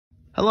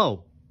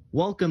Hello,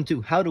 welcome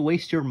to How to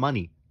Waste Your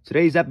Money.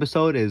 Today's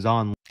episode is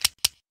on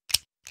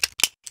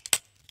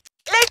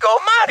Lego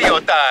Mario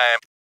time!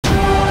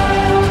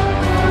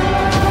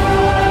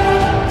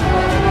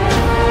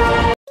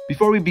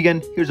 Before we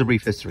begin, here's a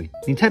brief history.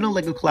 Nintendo and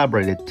Lego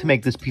collaborated to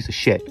make this piece of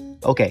shit.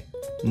 Okay,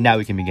 now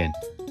we can begin.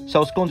 So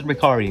I was going to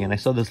Mercari and I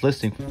saw this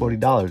listing for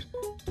 $40,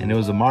 and it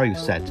was a Mario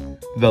set.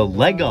 The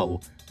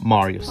Lego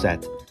Mario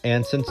set.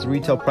 And since the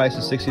retail price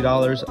is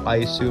 $60, I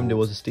assumed it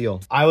was a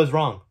steal. I was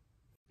wrong.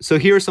 So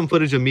here's some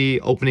footage of me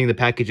opening the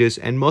packages,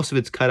 and most of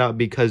it's cut out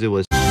because it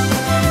was...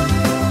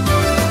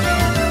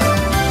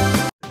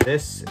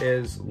 This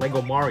is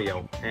Lego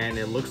Mario, and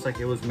it looks like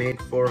it was made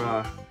for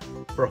a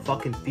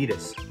fucking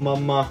fetus.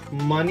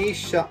 Money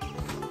shot.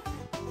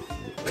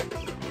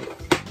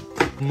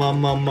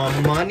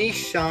 Money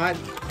shot.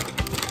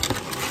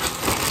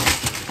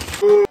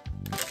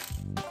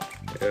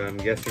 I'm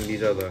guessing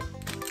these are the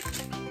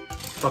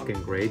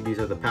fucking grade. These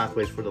are the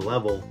pathways for the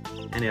level,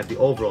 and they have the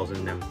overalls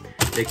in them.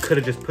 They could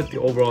have just put the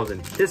overalls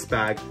in this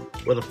bag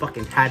where the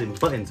fucking hat and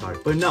buttons are,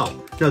 but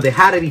no, they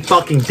had to be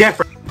fucking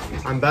different.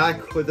 I'm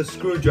back with a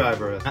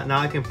screwdriver. Now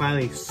I can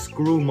finally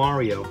screw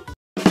Mario.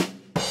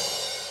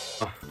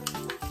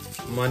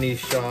 Money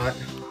shot.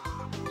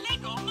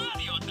 Lego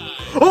Mario time!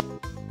 Oh!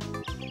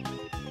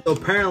 So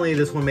apparently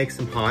this one makes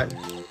him hot.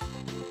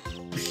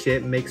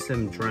 Shit makes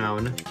him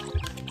drown.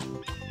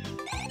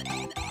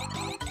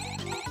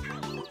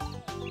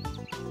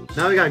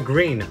 Now we got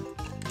green.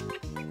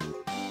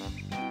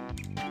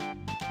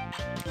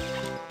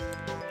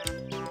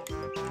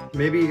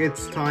 Maybe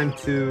it's time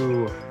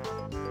to,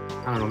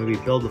 I don't know, maybe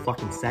build the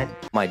fucking set.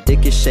 My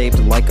dick is shaped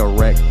like a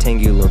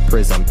rectangular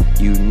prism.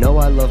 You know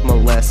I love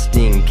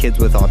molesting kids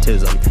with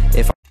autism.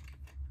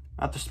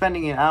 After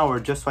spending an hour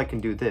just so I can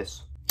do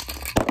this,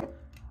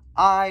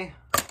 I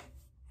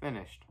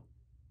finished.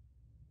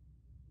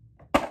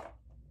 But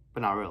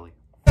not really.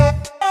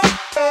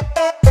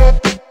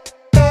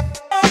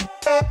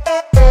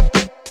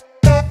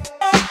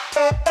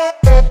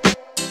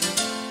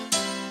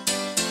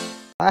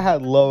 I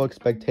had low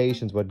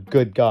expectations, but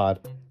good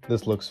God,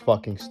 this looks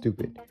fucking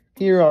stupid.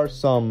 Here are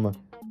some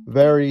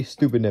very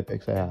stupid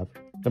nitpicks I have.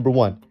 Number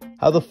 1,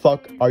 how the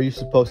fuck are you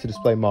supposed to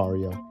display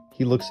Mario?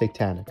 He looks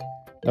satanic.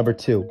 Number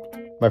 2,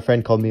 my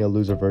friend called me a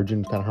loser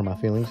virgin, kind of hurt my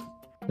feelings.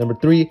 Number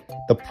 3,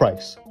 the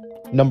price.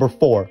 Number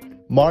 4,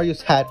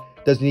 Mario's hat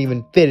doesn't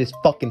even fit his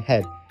fucking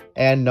head.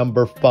 And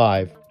number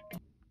 5,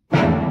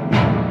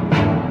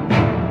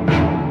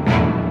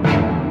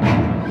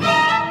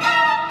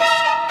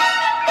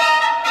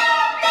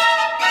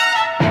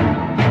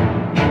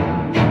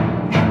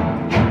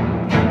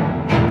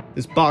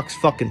 this box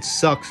fucking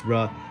sucks,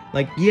 bruh.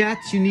 Like, yeah,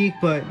 it's unique,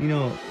 but, you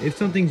know, if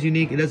something's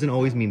unique, it doesn't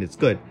always mean it's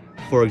good.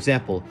 For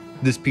example,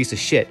 this piece of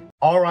shit.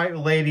 Alright,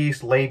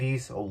 ladies,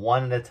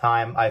 one at a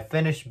time. I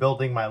finished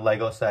building my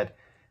Lego set.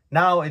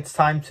 Now it's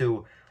time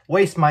to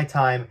waste my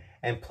time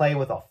and play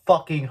with a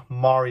fucking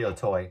Mario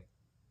toy.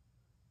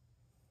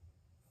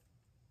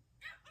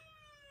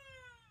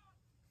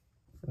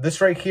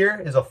 This right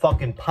here is a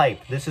fucking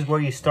pipe. This is where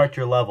you start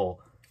your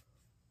level.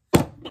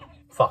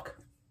 Fuck.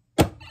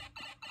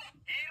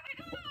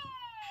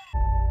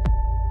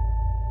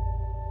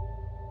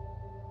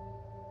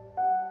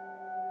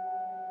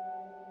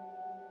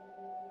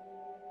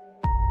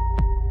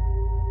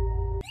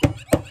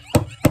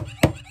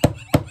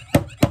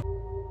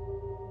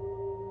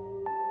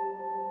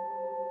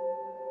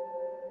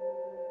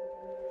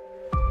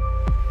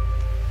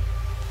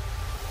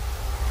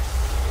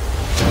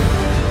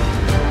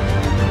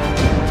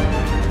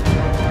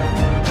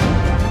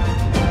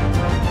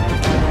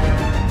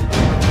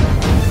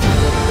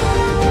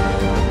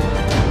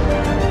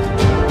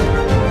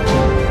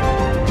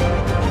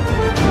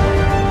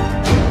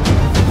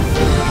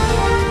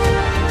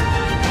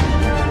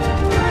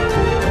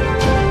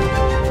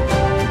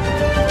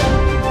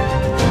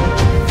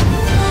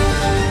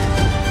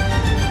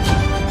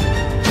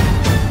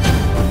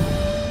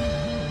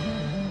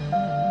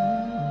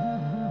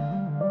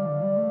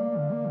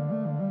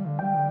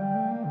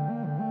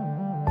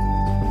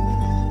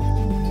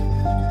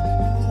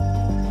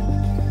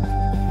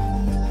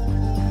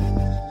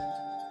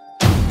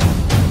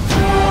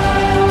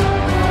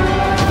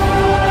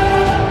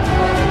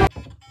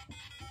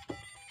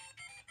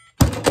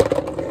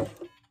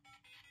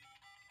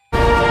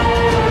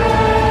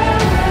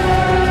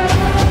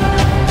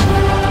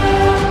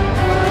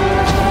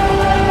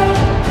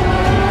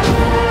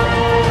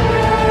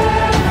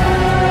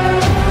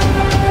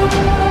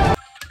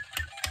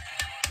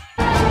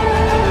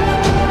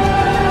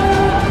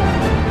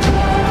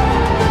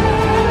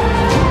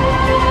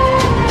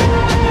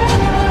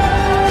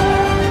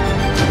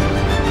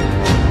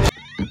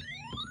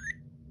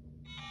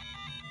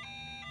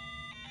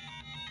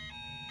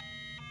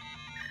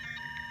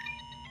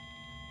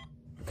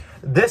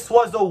 This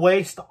was a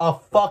waste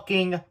of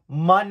fucking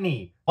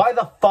money. Why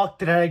the fuck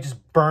did I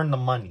just burn the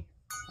money?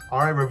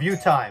 Alright, review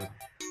time.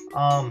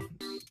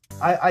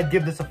 I'd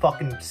give this a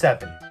fucking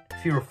 7.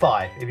 If you were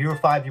 5. If you were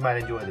 5, you might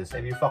enjoy this.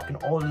 If you're fucking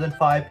older than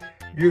 5,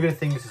 you're gonna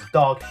think this is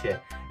dog shit.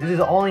 This is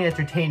only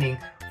entertaining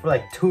for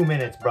like 2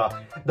 minutes, bro.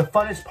 The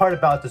funnest part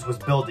about this was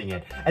building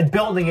it. And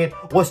building it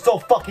was so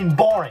fucking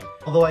boring.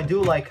 Although I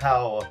do like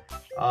how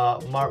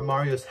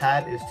Mario's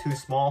hat is too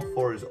small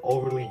for his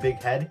overly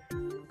big head.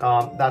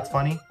 That's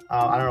funny.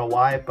 I don't know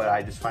why, but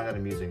I just find that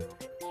amusing.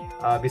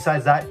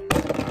 Besides that,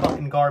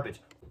 fucking garbage.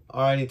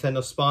 Alright,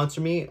 Nintendo,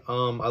 sponsor me.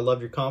 I love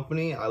your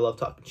company. I love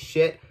talking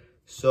shit.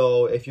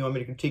 So if you want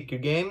me to critique your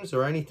games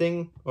or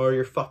anything, or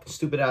your fucking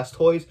stupid ass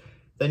toys,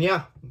 then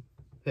yeah,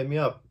 hit me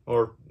up.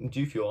 Or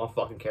G Fuel, I don't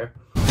fucking care.